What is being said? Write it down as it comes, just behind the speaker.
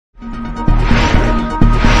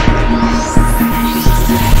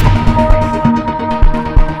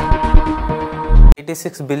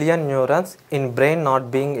26 billion neurons in brain not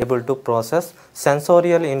being able to process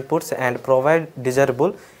sensorial inputs and provide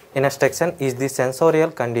desirable instruction is the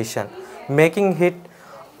sensorial condition, making it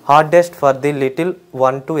hardest for the little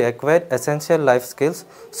one to acquire essential life skills,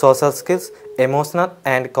 social skills, emotional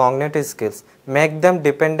and cognitive skills, make them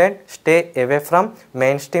dependent, stay away from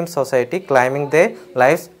mainstream society, climbing their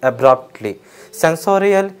lives abruptly.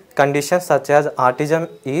 Sensorial conditions such as autism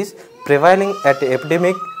is prevailing at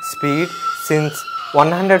epidemic speed since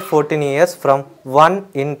 114 years, from 1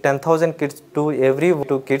 in 10,000 kids to every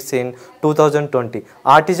 2 kids in 2020.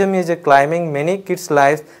 Autism is climbing many kids'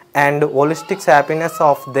 lives and holistic happiness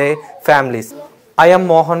of their families. I am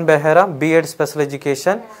MOHAN BEHARA, B.Ed Special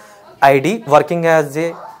Education ID, working as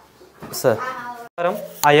a sir.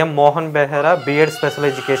 I am MOHAN BEHARA, B.Ed Special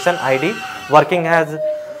Education ID, working as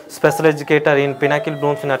Special Educator in Pinnacle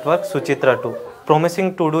Blooms Network, Suchitra 2.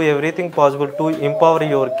 Promising to do everything possible to empower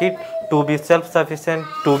your kid to be self-sufficient,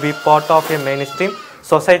 to be part of a mainstream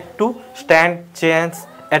society, to stand chance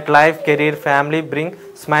at life, career, family, bring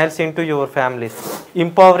smiles into your families.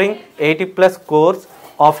 Empowering 80 plus crores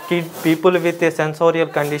of people with a sensorial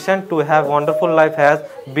condition to have wonderful life has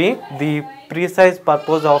been the precise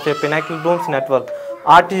purpose of a Pinnacle Blooms Network.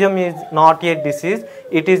 Autism is not a disease,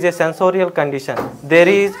 it is a sensorial condition. There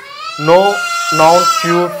is no known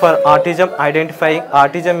cure for autism. Identifying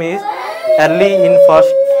autism is early in first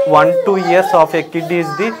 1-2 years of a kid is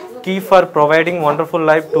the key for providing wonderful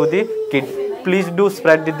life to the kid. Please do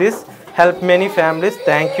spread this, help many families.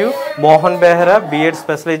 Thank you. MOHAN BEHARA, B.Ed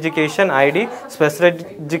Special Education ID, Special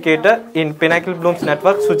Educator in Pinnacle Blooms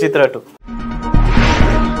Network, Suchitra 2.